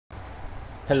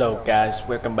Hello guys,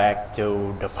 welcome back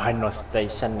to the final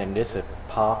station, and this is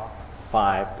part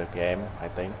 5 of the game, I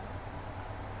think.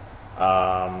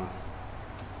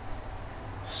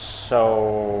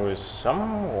 So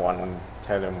someone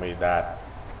telling me that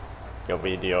your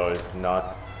video is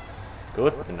not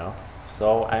good enough,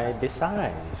 so I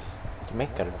decided to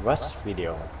make a rush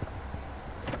video.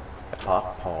 A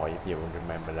part 4, if you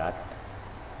remember that.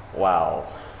 Wow.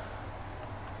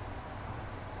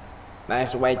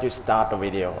 Nice way to start the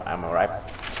video, am I right?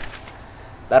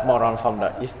 That moron from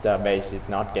the Easter base is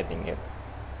not getting it.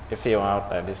 If fill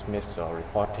out a dismissal,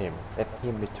 report him. Let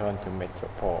him return to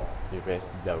Metropole. Erase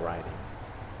the writing.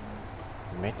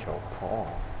 Metropole.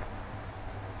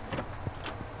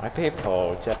 My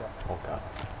people just... oh god.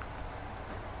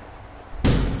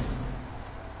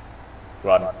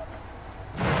 Run.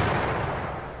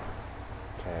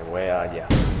 Okay, where are you?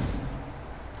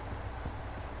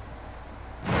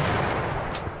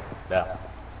 There.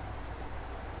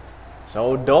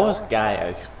 So those guys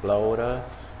are exploders.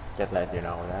 Just let you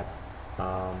know that.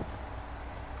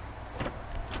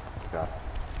 God.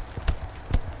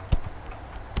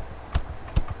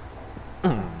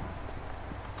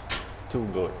 Too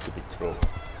good to be true.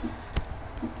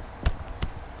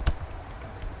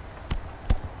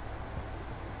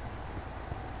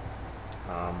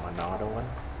 Another one.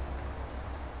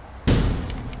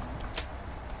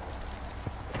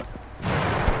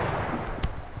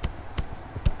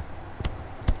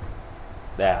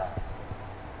 There.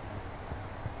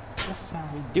 That's how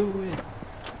we do it.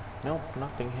 Nope,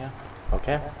 nothing here.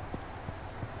 Okay.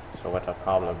 So what's the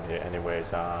problem here?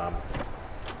 Anyways,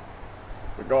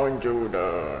 we're going to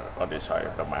the other side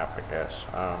of the map, I guess.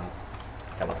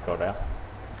 Cannot go there.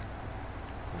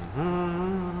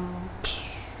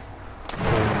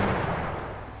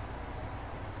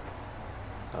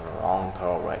 The wrong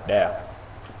throw right there.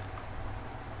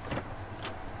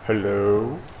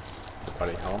 Hello?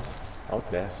 Somebody home? Oh,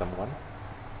 there's someone.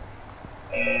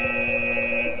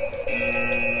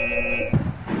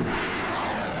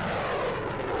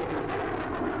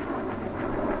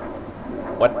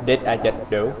 What did I just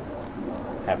do?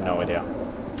 Have no idea.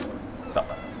 So,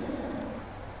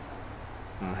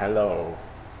 hello.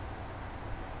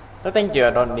 I think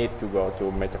you don't need to go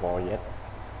to Metropole yet.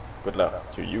 Good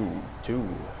luck to you too.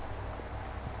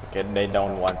 Okay, they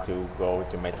don't want to go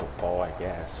to Metropole, I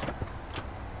guess.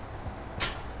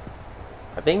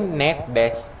 I think next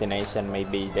destination may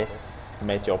be this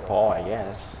Metropole, I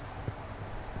guess.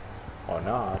 Or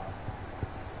not.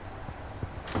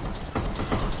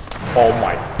 Oh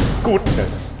my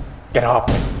goodness! Get off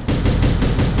me!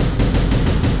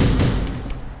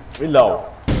 Reload!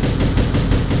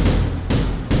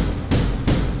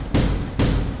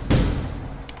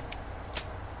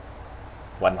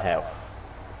 One health.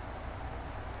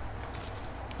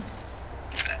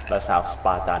 That's how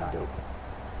Spartan do.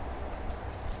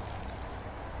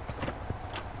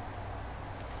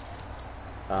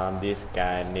 This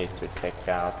guy needs to take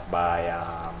out by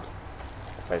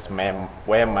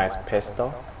where my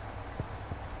pistol.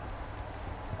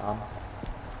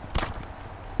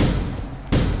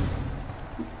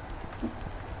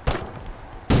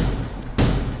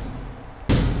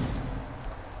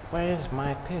 Where is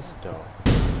my pistol?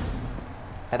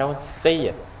 I don't see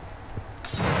it.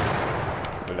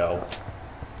 Hello.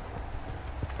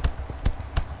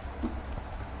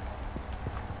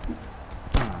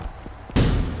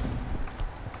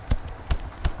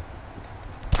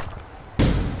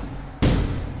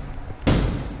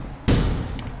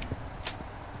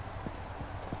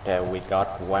 Okay, we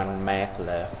got one mag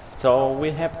left, so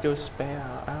we have to spare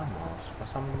our ammo for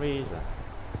some reason.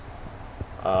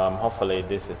 Hopefully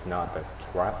this is not a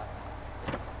trap.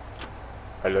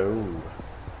 Hello.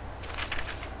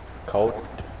 Code.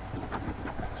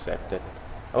 Accepted.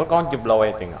 We're going to blow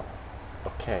everything up.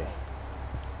 Okay.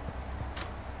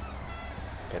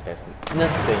 Okay, there's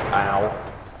nothing out.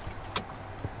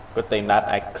 Good thing that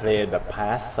I cleared the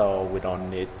path, so we don't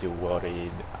need to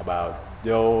worry about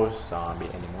those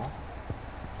zombies anymore.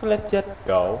 So let's just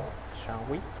go, shall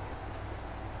we?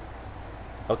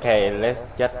 Okay, let's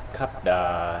just cut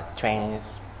the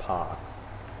transport,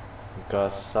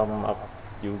 because some of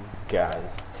you guys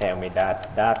tell me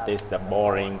that that is the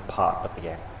boring part of the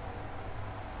game.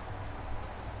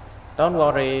 Don't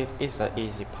worry, it's an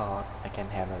easy part. I can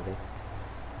handle it.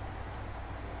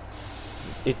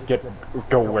 It gets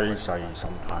crazy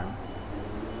sometimes.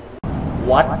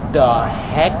 What the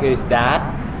heck is that?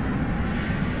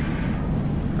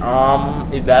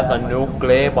 Is that a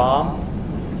nuclear bomb?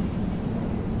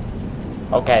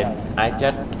 Okay, I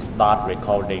just start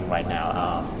recording right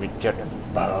now. We just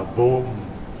boom.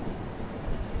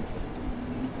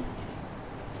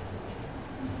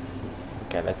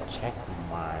 Okay, let's check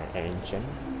my engine.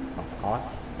 Of course.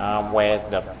 Where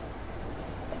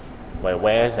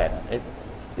is it?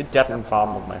 It just in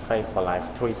front of my face for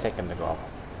like 3 seconds ago.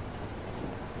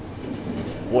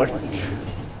 What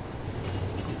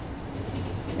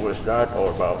was that all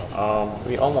about?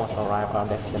 We almost arrived our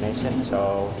destination,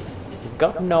 so we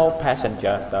got no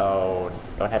passengers, so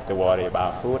don't have to worry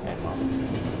about food anymore.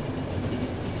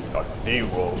 Got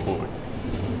zero food.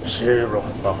 Zero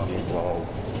fucking roll.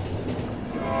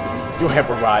 You have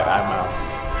arrived, I'm out.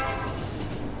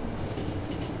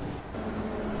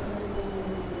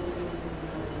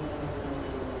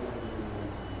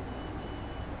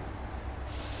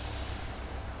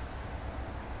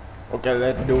 Okay,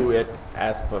 let's do it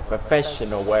as per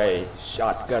professional way.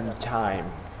 Shotgun time.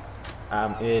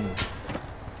 I'm in.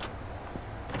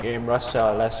 Game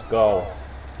Russia, let's go.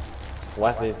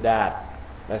 What is that?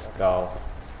 Let's go.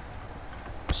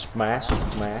 Smash,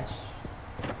 smash.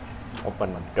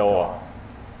 Open the door.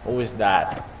 Who is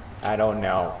that? I don't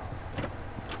know.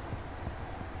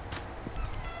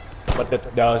 But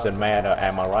it doesn't matter,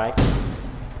 am I right?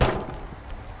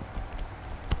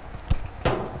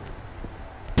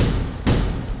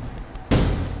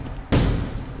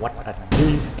 What are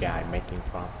these guys making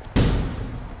from?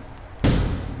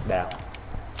 There.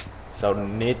 So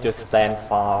need to stand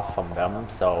far from them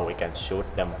so we can shoot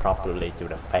them properly to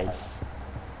the face.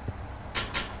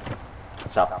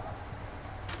 Stop.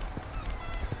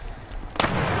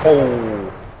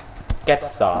 Oh,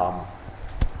 get some.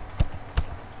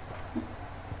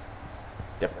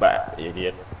 Get back,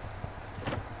 idiot.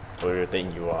 Who do you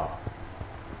think you are?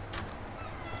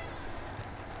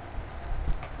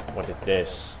 What is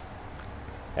this?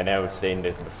 I never seen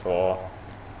this before.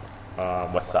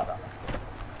 What's up?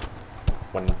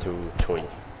 1, 2, 3.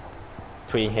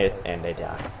 3 hits and they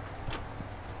die.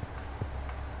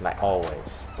 Like always.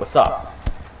 What's up?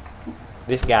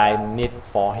 This guy need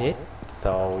 4 hits,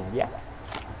 so yeah.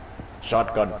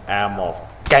 Shotgun ammo.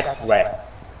 Get wrecked.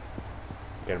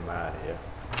 Get him out of here.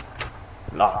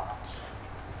 Locked.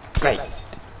 Great.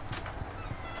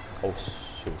 Oh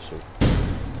shoot.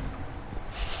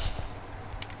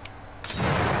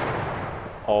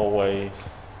 Always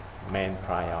main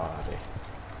priority.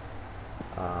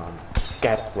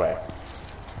 Get wrecked.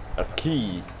 A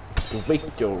key to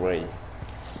victory.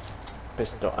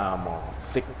 Pistol ammo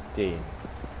 16.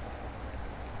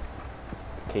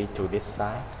 Key to this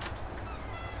side.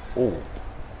 Ooh.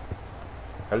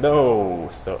 Hello,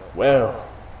 sir. Well,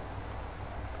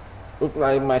 looks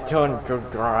like my turn to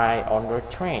drive on the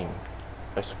train.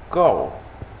 Let's go.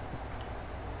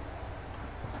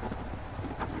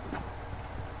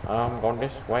 I'm going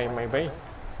this way, maybe.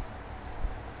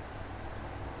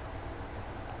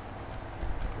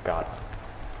 God.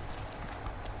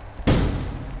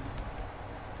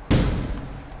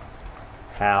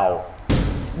 How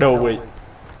do we?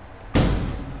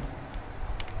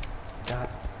 God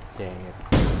dang it.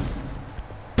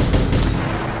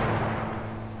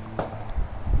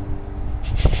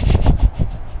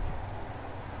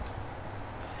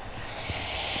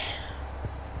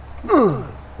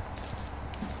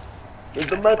 Need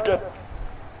to make it.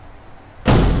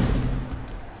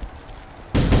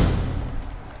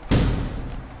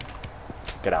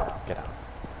 Get out, get out.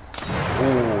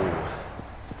 Ooh,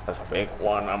 that's a big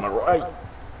one, am I right?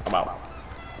 I'm out.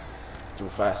 Too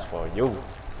fast for you.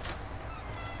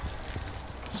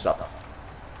 Sup?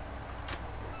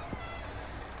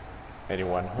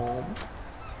 Anyone home?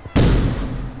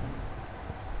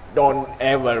 Don't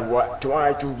ever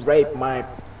try to rape my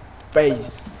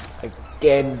face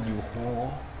again, you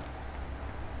whore.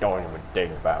 Don't even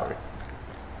think about it.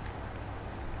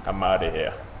 I'm out of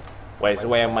here. Where's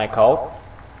my coat?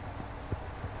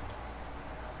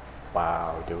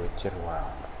 Wow, dude, just wow.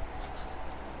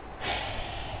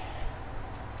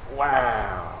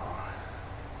 Wow.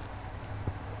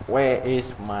 Where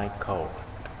is my coat?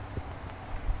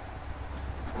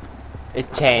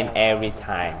 It changes every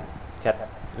time. Just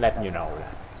let you know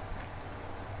that.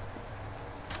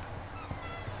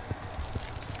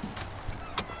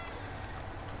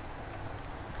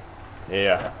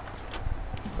 Yeah.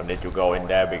 I need to go in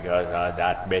there because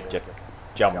that bitch just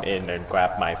jumped in and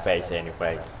grabbed my face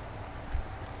anyway.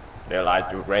 They like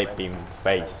to rape him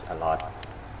face a lot.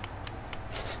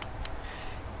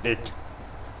 They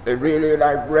really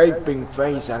like raping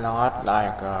face a lot,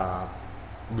 like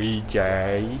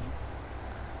BJ,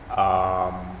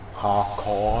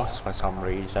 hardcore for some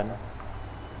reason.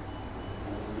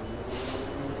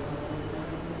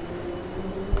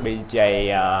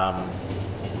 BJ,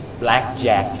 Black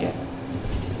Jacket.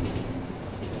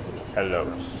 Hello,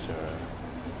 sir.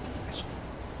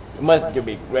 Must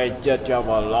be great to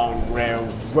travel along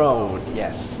railroad.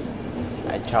 Yes,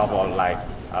 I travel like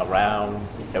around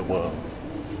the world.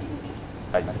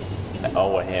 Like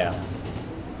over here.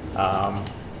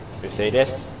 You see this?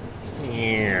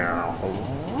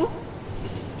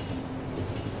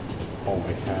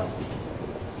 Holy hell.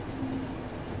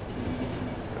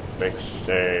 Big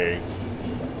thing.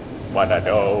 What are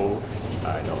those?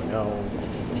 I don't know.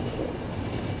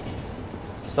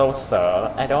 So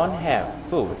sir, I don't have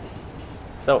food.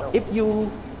 So if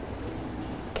you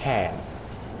can,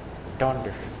 don't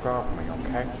disturb me,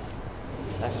 okay?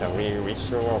 That's a really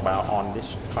sure about on this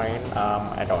train.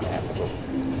 I don't have food.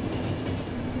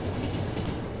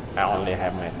 I only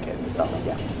have medkit, so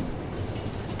yeah.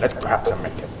 Let's grab some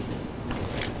medkit.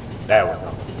 There we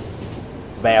go.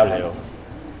 Value.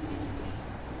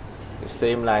 It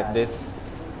seems like this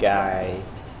guy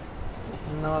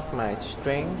not my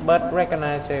strength, but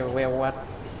recognize well what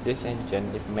this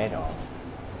engine is made of.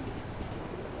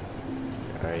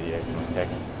 I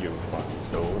protect you from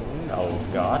soon. Oh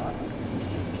God.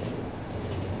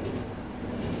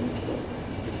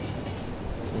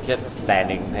 Just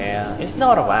standing there. It's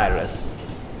not a virus.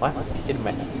 What? It's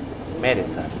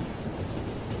medicine.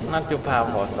 Not too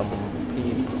powerful for some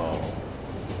people.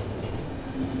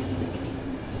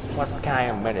 What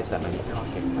kind of medicine are you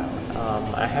talking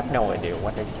about? I have no idea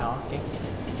what they're talking.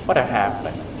 What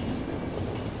happened?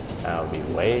 I'll be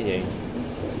waiting.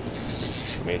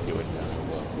 Meet you in the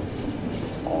world.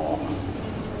 Oh,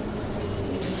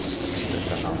 this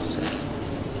is nonsense.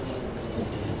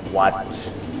 What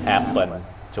happened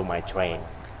to my train?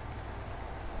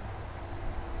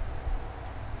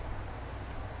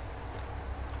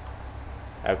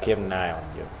 I'll keep an eye on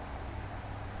you.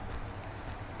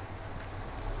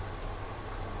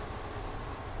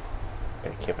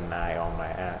 Keep an eye on my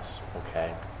ass,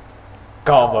 okay?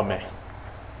 Cover me.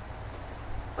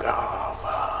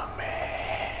 Cover me.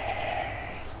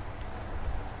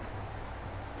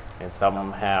 And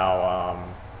somehow,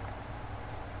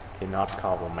 he not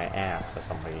cover my ass for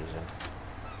some reason.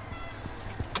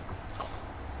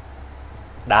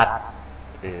 That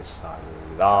is a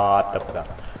lot of them.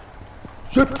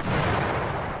 Shit!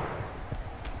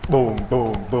 Boom,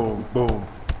 boom, boom, boom.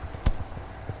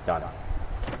 Done.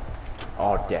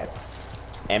 All dead.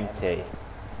 Empty.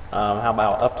 How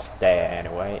about upstairs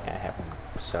anyway? I haven't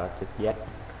searched it yet.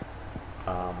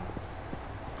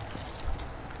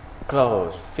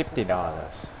 Close,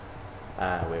 $50.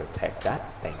 I will take that,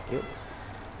 thank you.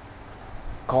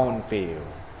 Cornfield,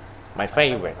 my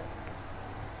favorite.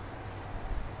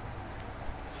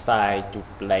 Side to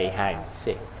play hide and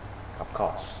seek, of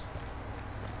course.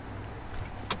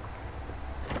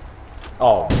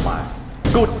 Oh my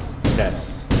goodness.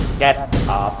 Get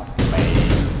up, me,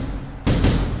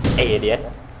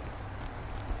 idiot.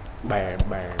 Bear.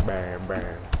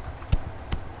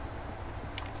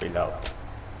 Reload.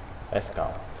 Let's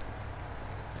go.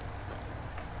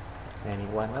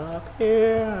 Anyone up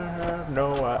here?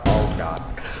 No, oh God.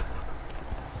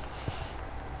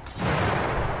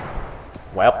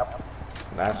 Well,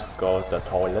 let's go to the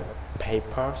toilet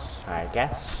papers, I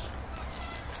guess.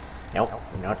 Nope,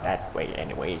 not that way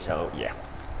anyway, so yeah.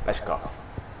 Let's go.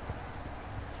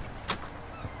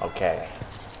 Okay,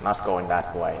 not going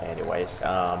that way anyways,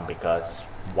 because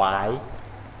why?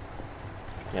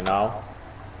 You know?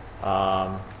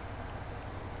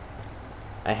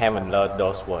 I haven't learned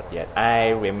those words yet. I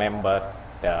remember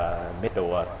the middle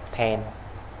word 10.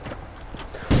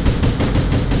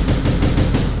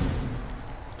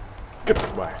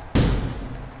 Goodbye.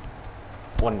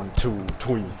 1, 2,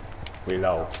 3.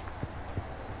 Reload.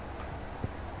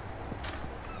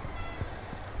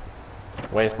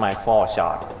 Where's my 4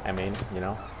 shot? I mean, you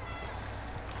know.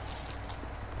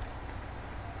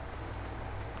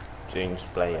 Jinx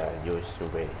player used to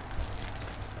be.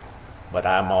 But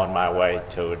I'm on my way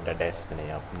to the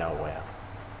destiny of nowhere.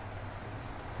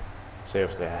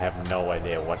 Seriously, I have no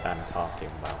idea what I'm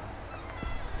talking about.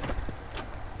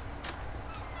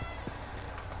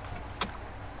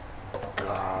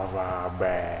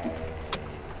 Garbage.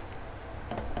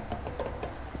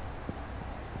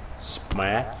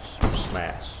 Smash.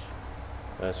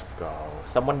 Let's go.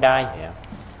 Someone died here.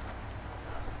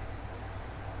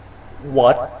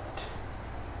 What?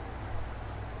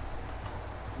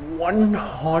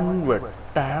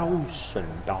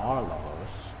 $100,000?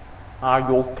 Are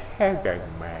you kidding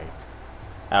me?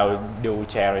 I'll do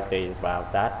charity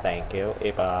about that, thank you.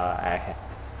 If I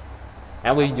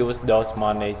will use those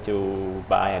money to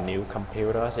buy a new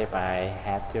computer if I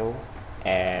have to,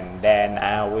 and then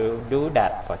I will do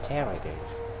that for charities.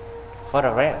 For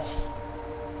the rest,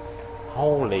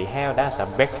 holy hell, that's a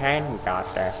big hand we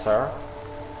got there, sir.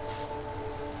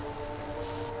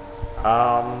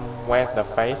 Where's the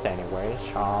face anyway?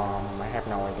 I have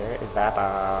no idea. Is that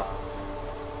a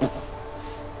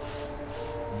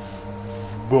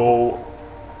Bo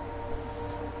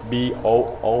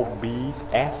Boobs?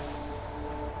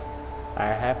 I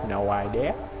have no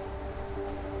idea.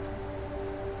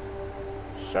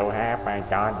 So have I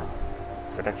done.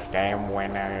 So that's game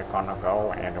when I gonna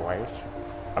go anyways.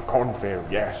 A cornfield,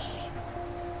 yes.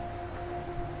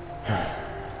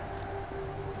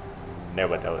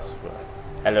 Never those words.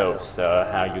 Hello sir,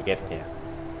 how you get here?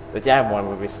 The giant one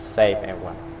will be safe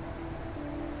everyone.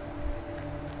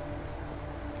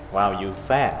 Wow, you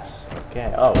fast.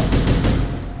 Okay, oh.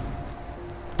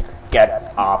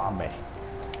 Get off me.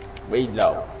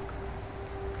 Reload.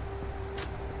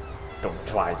 Don't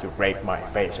try to break my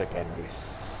face again, you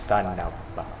son of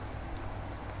a...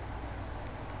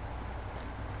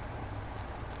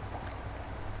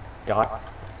 God.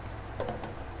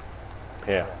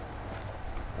 Here.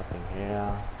 Nothing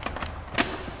here.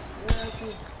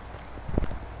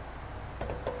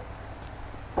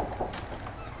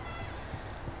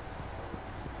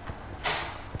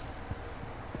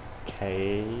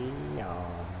 Okay,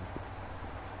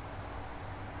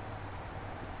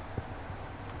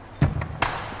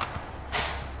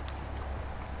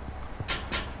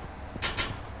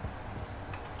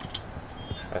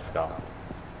 let's go.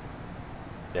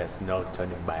 There's no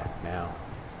turning back now.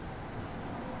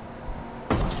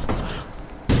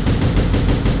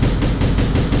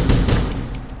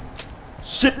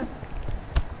 Shit!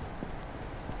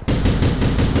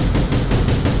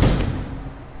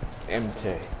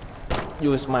 Empty.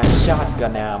 Use my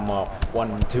shotgun ammo.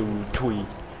 1, 2, 3.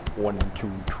 1,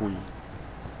 2, 3.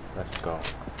 Let's go.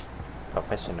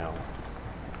 Professional.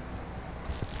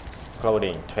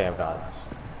 Clothing $12.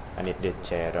 I need this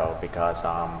chair though because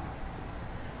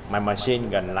my machine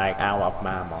gun like out of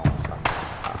ammo, so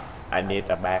I need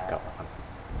a backup one.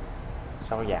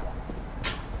 So yeah.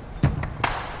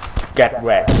 Get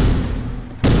wrecked.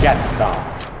 Get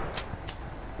down.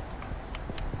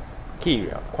 Key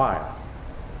acquired.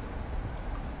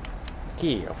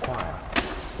 Key acquired.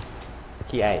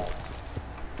 Key A.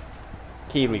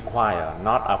 Key required,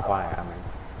 not acquired. I mean,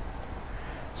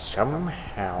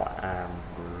 somehow I'm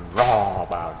wrong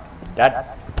about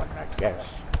that one, I guess.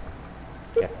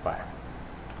 Get back.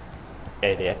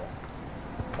 Idiot.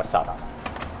 What's up?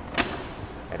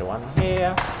 Anyone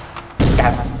here?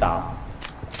 Get down.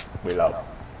 Below.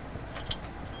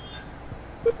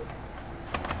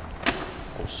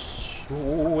 Oh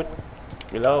shoot.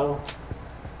 Below.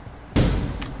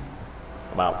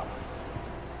 Come out.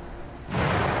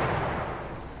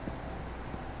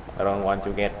 I don't want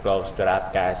to get close to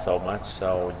that guy so much,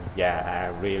 so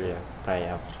yeah, I really afraid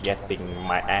of getting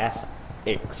my ass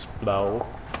explode.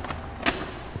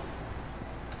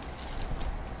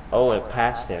 Oh, it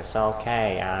passed this,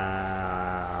 okay.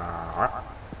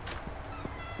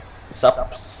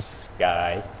 Sups,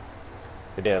 guy.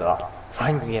 We did a lot.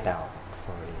 Trying to get out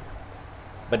for you.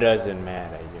 But doesn't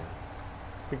matter, yeah.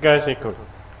 Because it could.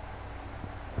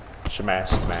 Smash,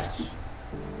 smash.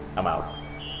 I'm out.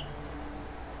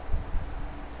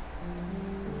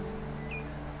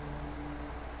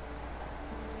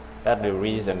 That's the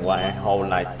reason why I hold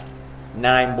like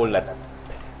 9 bullet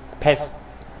pest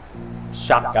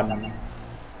shotgun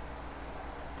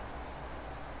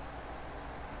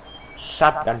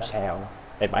shell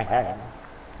in my hand.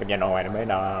 But you know what I mean?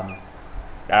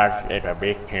 That is a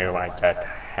big hill I just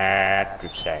had to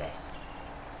say.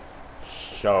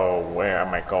 So where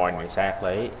am I going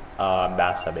exactly?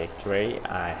 That's a big tree.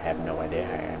 I have no idea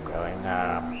where I'm going.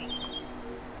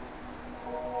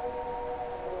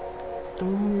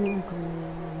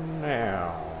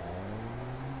 Now.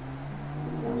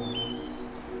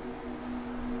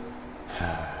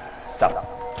 Stop.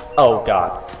 Oh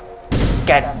god.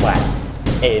 Get wet,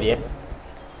 idiot.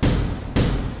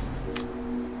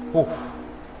 Oof.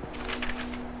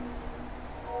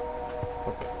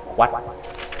 Okay. What?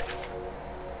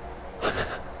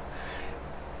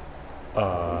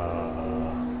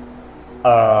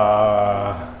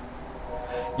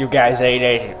 You guys say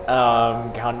this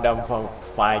condom for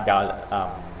 $5.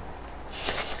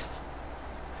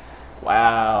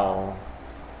 Wow,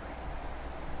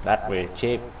 that very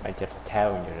cheap. I just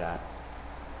tell you that.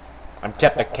 I'm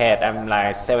just a kid. I'm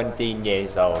like 17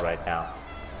 years old right now.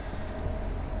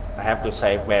 I have to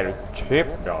say very cheap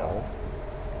though.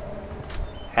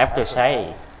 Have to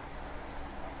say.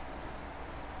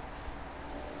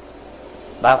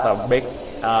 That's a big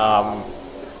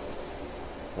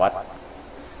what?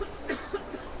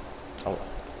 Oh,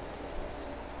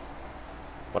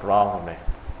 what's wrong with me?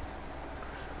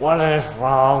 What is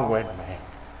wrong with me?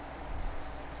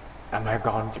 Am I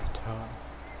going to turn?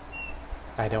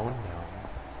 I don't know.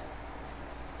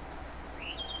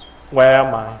 Where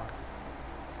am I?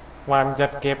 Why I'm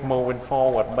just keep moving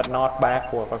forward but not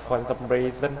backward for some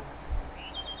reason.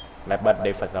 But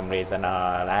for some reason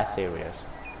last series.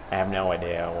 I have no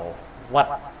idea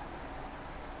what.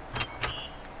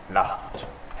 No,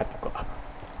 have to go up.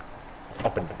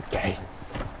 Open the gate.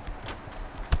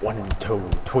 1, 2,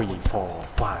 3, 4,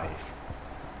 5.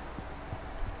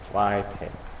 5, 10.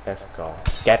 Let's go.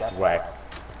 Get wrecked.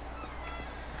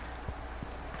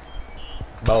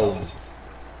 Boom.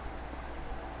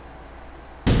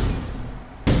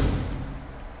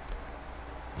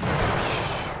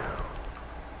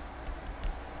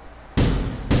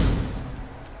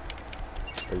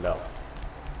 Hello.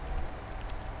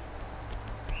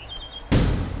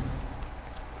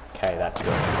 Okay, that's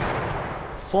good.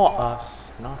 For us,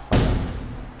 not for them.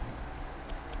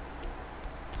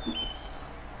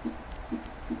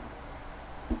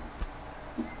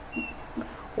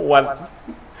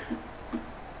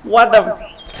 What the?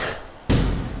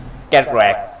 Get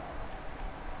wrecked.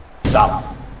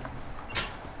 Stop.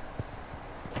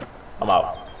 I'm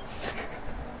out.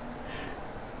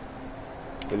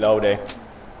 Reloading.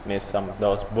 Missed some of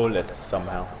those bullets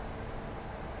somehow.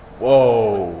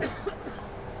 Whoa.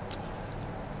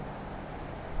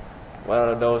 What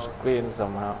are those screens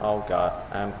somehow? Oh god,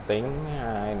 I think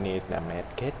I need a med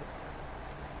kit.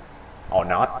 Or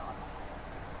not.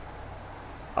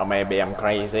 Or maybe I'm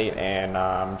crazy and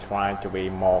I'm trying to be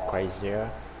more crazier.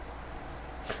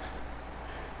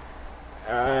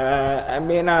 I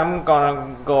mean, I'm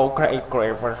gonna go crazy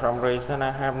for some reason.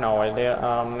 I have no idea.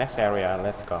 Next area,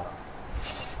 let's go.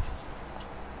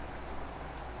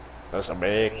 There's a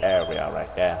big area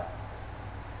right there.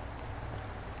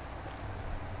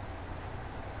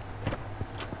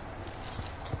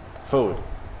 Food.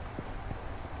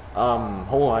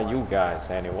 Who are you guys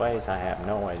anyways? I have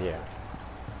no idea.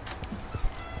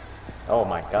 Oh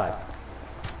my god.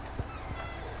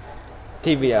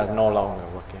 TV is no longer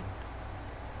working.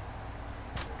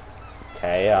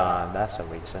 Okay, that's a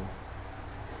reason.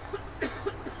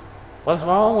 What's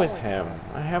wrong with him?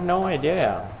 I have no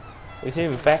idea. Is he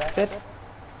infected?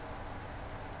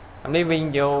 I'm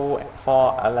leaving you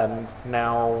for Alan.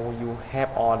 Now you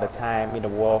have all the time in the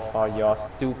world for your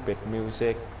stupid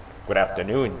music. Good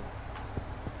afternoon.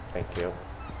 Thank you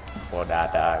for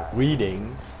that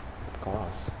readings. Of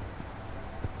course.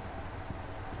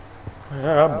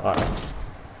 Where am I?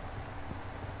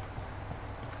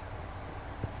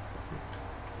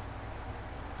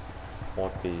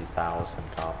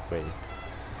 $40,000 coffee.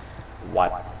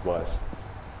 What was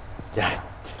that?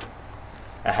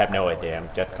 I have no idea. I'm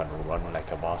just gonna run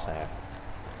like a boss ass.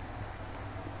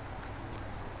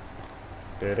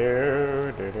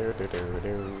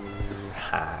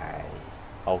 Hi.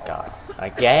 Oh god.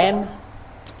 Again?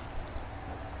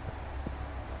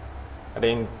 I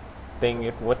didn't think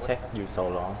it would take you so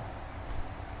long.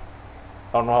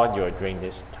 Don't know what you're doing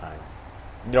this time.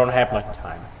 You don't have much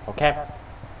time. Okay?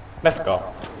 Let's go.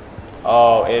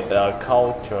 Oh, it's a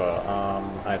culture.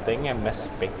 I think I must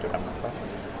speak to them first.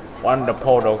 When the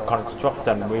portal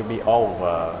construction will be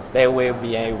over, they will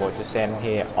be able to send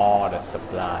here all the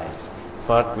supplies.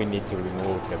 First, we need to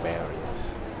remove the barriers.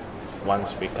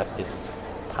 Once we cut this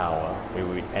power, we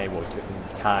will be able to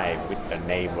tie with the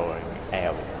neighboring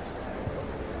area.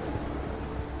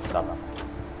 Stop.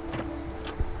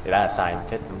 Is that a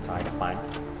scientist I'm trying to find?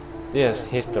 This is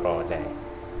History Day.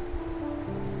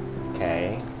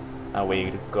 Okay. Are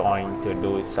we going to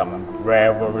do some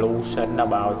revolution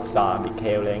about zombie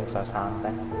killings or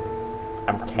something?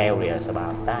 I'm curious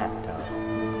about that though.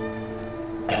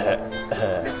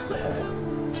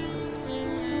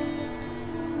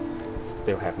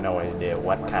 Still have no idea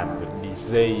what kind of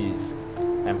disease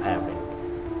I'm having.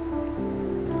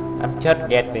 I'm just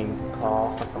getting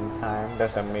cough for some time.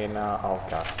 Doesn't mean oh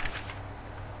god.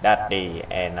 Daddy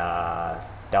and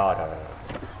daughter.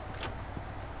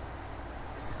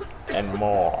 And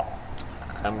more.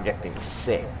 I'm getting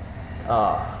sick.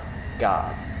 Oh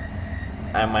god.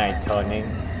 Am I turning?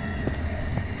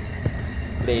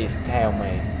 Please tell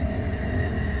me.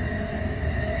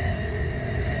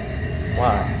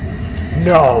 Why?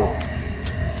 No!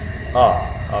 Oh,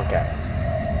 okay.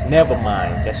 Never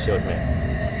mind, just shoot me.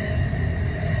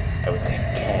 I will take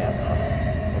care of her.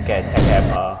 Okay, take care of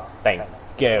her. Thank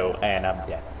you, and I'm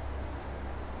dead.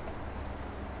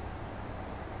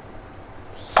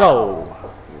 So,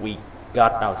 we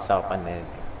got ourselves an enemy.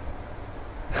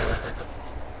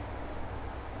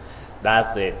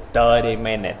 That's it, 30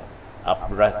 minutes of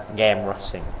game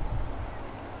rushing.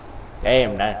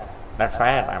 Damn, that's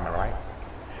fast, am I right?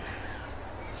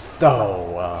 So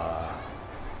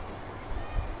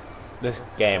this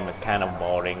game is kind of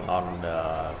boring on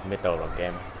the middle of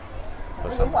game for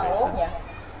Có some giống hoàng lúa reason. không vậy?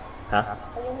 Hả?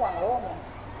 Có giống hoàng lúa không vậy?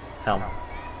 Không.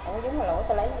 Ủa giống hoàng lúa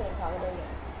tao lấy điện thoại đi.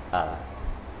 Ờ.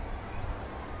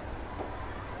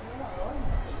 Giống hoàng lúa mà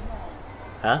nó chỉ mà.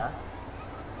 Hả?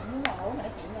 Giống hoàng lúa mà nó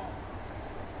chỉ mà.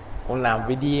 Con làm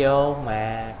video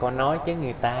mà, con nói chứ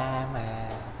người ta mà.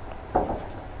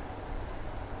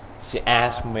 She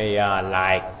asked me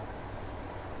like,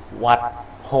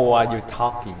 who are you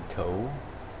talking to?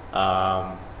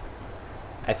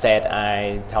 I said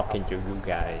I'm talking to you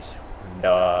guys.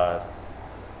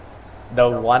 The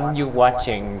one you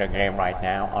watching the game right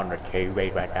now on the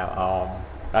TV right now.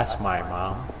 That's my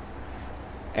mom.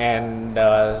 And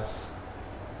the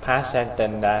past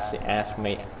sentence that she asked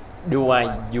me, do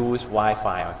I use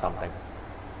Wi-Fi or something?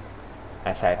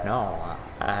 I said no,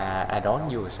 I don't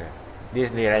use it. This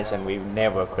generation will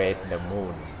never create the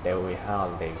moon. They will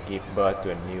hardly give birth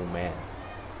to a new man.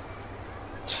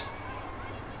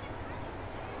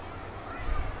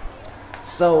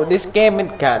 So this game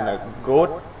is kinda good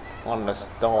on the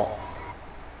store.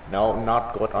 No,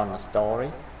 not good on the story.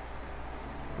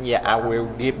 Yeah, I will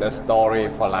give the story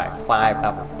for like 5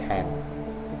 out of 10.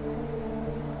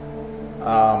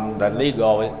 The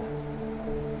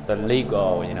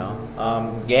legal, you know.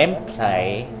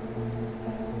 Gameplay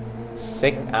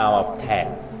 6 out of 10.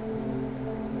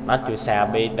 Not too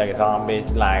shabby. The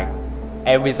zombies, like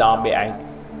every zombie I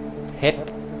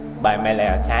hit by melee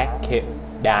attack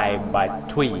die by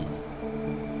 3.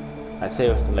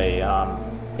 Seriously,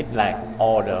 it's like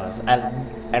orders.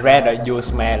 I rather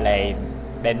use melee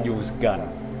than use gun.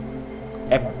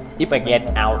 If I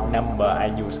get outnumbered, I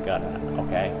use gun.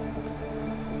 Okay.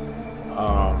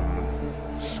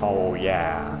 So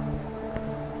yeah.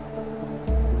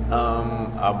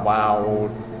 About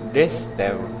this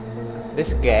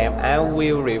game, I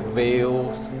will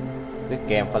review this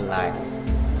game for like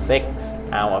 6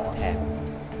 out of 10.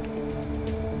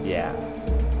 Yeah,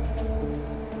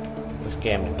 this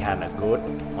game is kinda good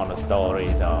on the story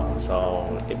though, so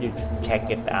if you check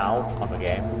it out on the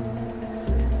game.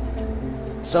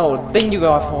 So thank you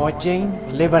guys for watching.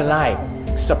 Leave a like,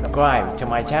 subscribe to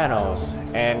my channels,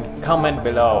 and comment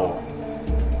below,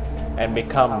 and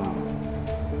become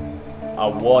a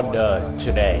warder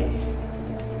today.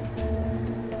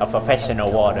 A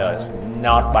professional warder,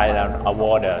 not by a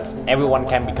warder. Everyone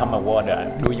can become a warder.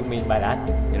 Do you mean by that?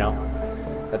 You know?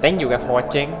 So thank you guys for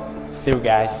watching. See you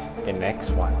guys in the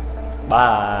next one.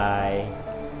 Bye.